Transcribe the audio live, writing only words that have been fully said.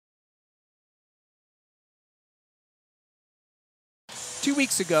2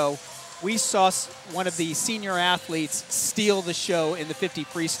 weeks ago, we saw one of the senior athletes steal the show in the 50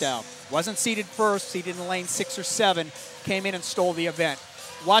 freestyle. Wasn't seated first, seated in lane 6 or 7, came in and stole the event.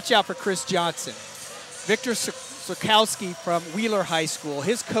 Watch out for Chris Johnson. Victor Sokowski from Wheeler High School,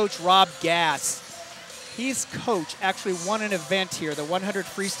 his coach Rob Gass, his coach actually won an event here, the 100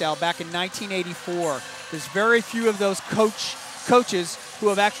 freestyle, back in 1984. There's very few of those coaches who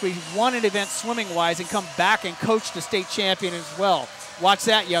have actually won an event swimming-wise and come back and coached a state champion as well. Watch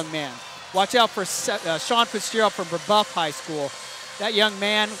that young man. Watch out for Sean Fitzgerald from Brebeuf High School. That young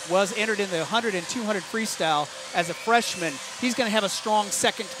man was entered in the 100 and 200 freestyle as a freshman. He's going to have a strong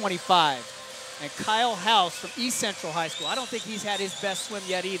second 25. And Kyle House from East Central High School, I don't think he's had his best swim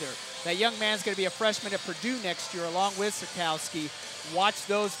yet either. That young man's going to be a freshman at Purdue next year along with Sokowski. Watch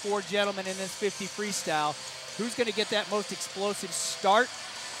those 4 gentlemen in this 50 freestyle. Who's going to get that most explosive start?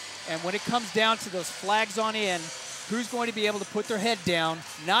 And when it comes down to those flags on in, who's going to be able to put their head down,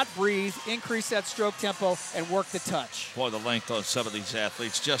 not breathe, increase that stroke tempo, and work the touch? Boy, the length on some of these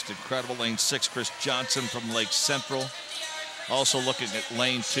athletes, just incredible. Lane 6, Chris Johnson from Lake Central. Also looking at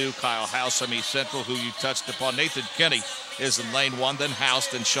lane 2, Kyle House from East Central, who you touched upon. Nathan Kinney is in lane 1, then House,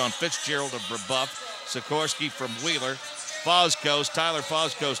 then Sean Fitzgerald of Brebeuf, Sikorsky from Wheeler, Tyler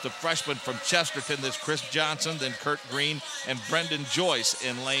Fosco's the freshman from Chesterton. There's Chris Johnson, then Kurt Green, and Brendan Joyce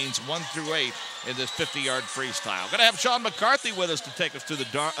in lanes 1 through 8 in this 50-yard freestyle. Going to have Sean McCarthy with us to take us through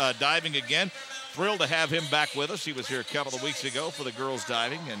the diving again. Thrilled to have him back with us. He was here a couple of weeks ago for the girls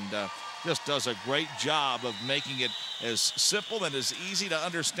diving, and just does a great job of making it as simple and as easy to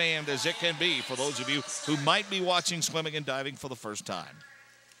understand as it can be for those of you who might be watching swimming and diving for the first time.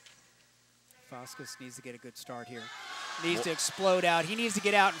 Foscus needs to get a good start here. Needs to explode out. He needs to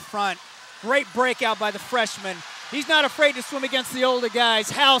get out in front. Great breakout by the freshman. He's not afraid to swim against the older guys.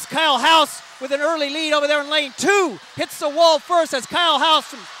 Kyle House with an early lead over there in lane 2. Hits the wall first as Kyle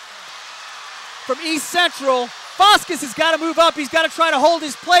House from East Central. Foscus has got to move up. He's got to try to hold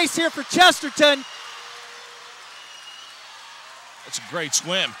his place here for Chesterton. That's a great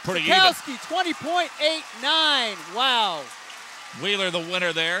swim. Pretty Sokowski, even. 20.89. Wow. Wheeler the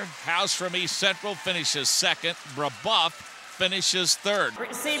winner there. House from East Central finishes 2nd. Brebeuf finishes 3rd.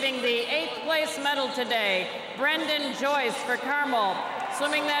 Receiving the 8th place medal today, Brendan Joyce for Carmel,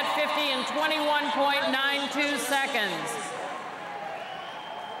 swimming that 50 in 21.92 seconds.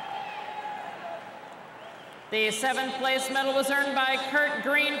 The 7th place medal was earned by Kurt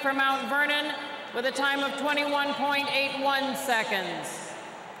Green for Mount Vernon with a time of 21.81 seconds.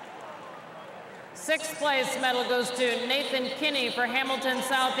 6th place medal goes to Nathan Kinney for Hamilton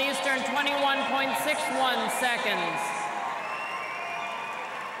Southeastern, 21.61 seconds.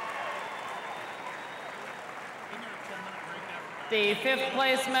 The 5th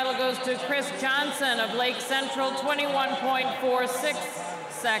place medal goes to Chris Johnson of Lake Central, 21.46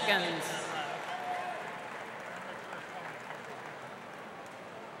 seconds.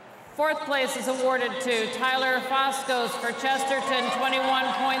 4th place is awarded to Tyler Foscos for Chesterton,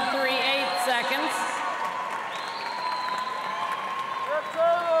 21.38 seconds.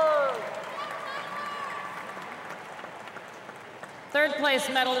 Third place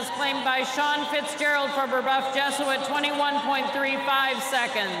medal is claimed by Sean Fitzgerald for Brebeuf Jesuit, 21.35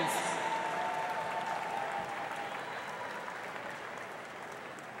 seconds.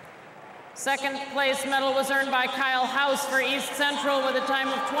 Second place medal was earned by Kyle House for East Central with a time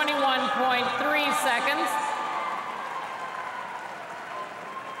of 21.3 seconds.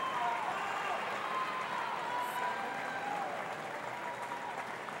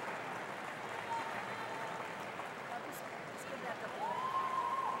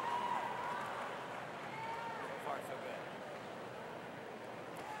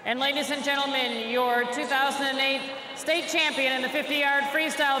 And ladies and gentlemen, your 2008 state champion in the 50-yard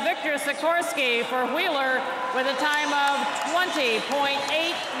freestyle, Victor Sikorsky for Wheeler with a time of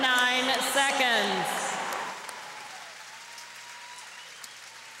 20.89 seconds.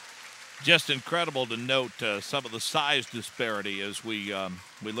 Just incredible to note some of the size disparity as we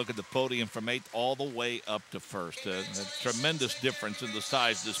look at the podium from 8th all the way up to 1st. A tremendous difference in the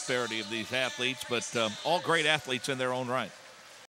size disparity of these athletes, but all great athletes in their own right.